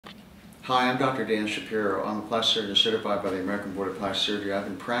Hi, I'm Dr. Dan Shapiro. I'm a plastic surgeon certified by the American Board of Plastic Surgery. I've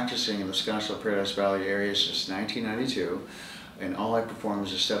been practicing in the Scottsdale Paradise Valley area since 1992, and all I perform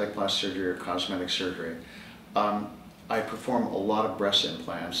is aesthetic plastic surgery or cosmetic surgery. I perform a lot of breast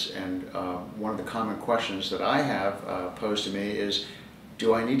implants, and one of the common questions that I have posed to me is,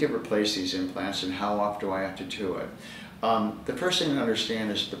 do I need to replace these implants, and how often do I have to do it? The first thing to understand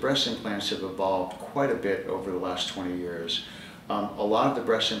is the breast implants have evolved quite a bit over the last 20 years. A lot of the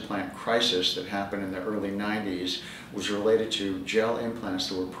breast implant crisis that happened in the early 90s was related to gel implants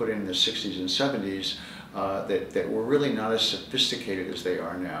that were put in the 60s and 70s that were really not as sophisticated as they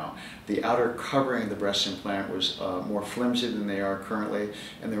are now. The outer covering of the breast implant was more flimsy than they are currently,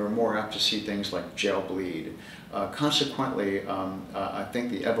 and they were more apt to see things like gel bleed. Consequently, I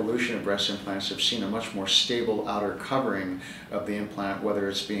think the evolution of breast implants have seen a much more stable outer covering of the implant, whether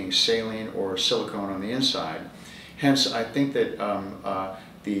it's being saline or silicone on the inside. Hence, I think that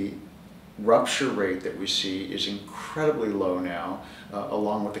the rupture rate that we see is incredibly low now,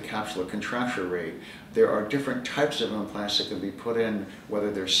 along with the capsular contracture rate. There are different types of implants that can be put in,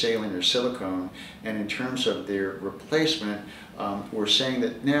 whether they're saline or silicone, and in terms of their replacement, we're saying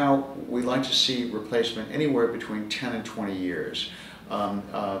that now we like to see replacement anywhere between 10 and 20 years.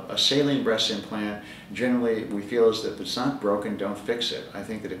 A saline breast implant, generally we feel is that if it's not broken, don't fix it. I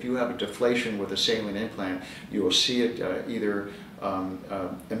think that if you have a deflation with a saline implant, you will see it either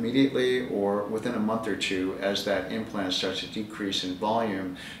immediately or within a month or two. As that implant starts to decrease in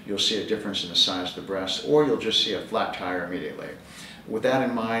volume, you'll see a difference in the size of the breast, or you'll just see a flat tire immediately. With that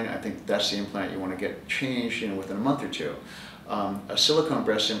in mind, I think that's the implant you want to get changed within a month or two. A silicone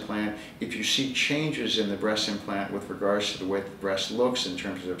breast implant, if you see changes in the breast implant with regards to the way the breast looks in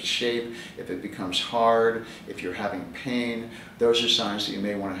terms of shape, if it becomes hard, if you're having pain, those are signs that you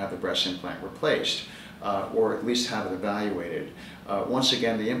may want to have the breast implant replaced, or at least have it evaluated. Once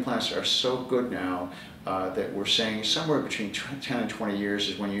again, the implants are so good now that we're saying somewhere between 10 and 20 years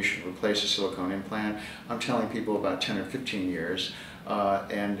is when you should replace a silicone implant. I'm telling people about 10 or 15 years.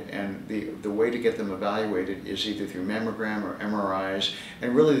 And the way to get them evaluated is either through mammogram or MRIs,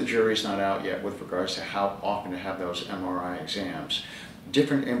 and really the jury's not out yet with regards to how often to have those MRI exams.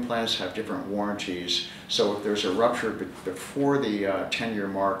 Different implants have different warranties, so if there's a rupture before the 10-year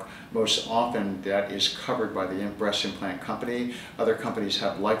mark, most often that is covered by the breast implant company. Other companies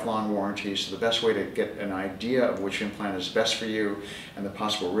have lifelong warranties, so the best way to get an idea of which implant is best for you and the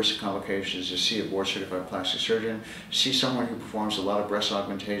possible risk of complications is to see a board-certified plastic surgeon, see someone who performs a lot of breast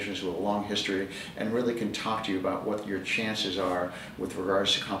augmentations with a long history, and really can talk to you about what your chances are with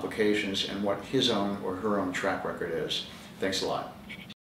regards to complications and what his own or her own track record is. Thanks a lot.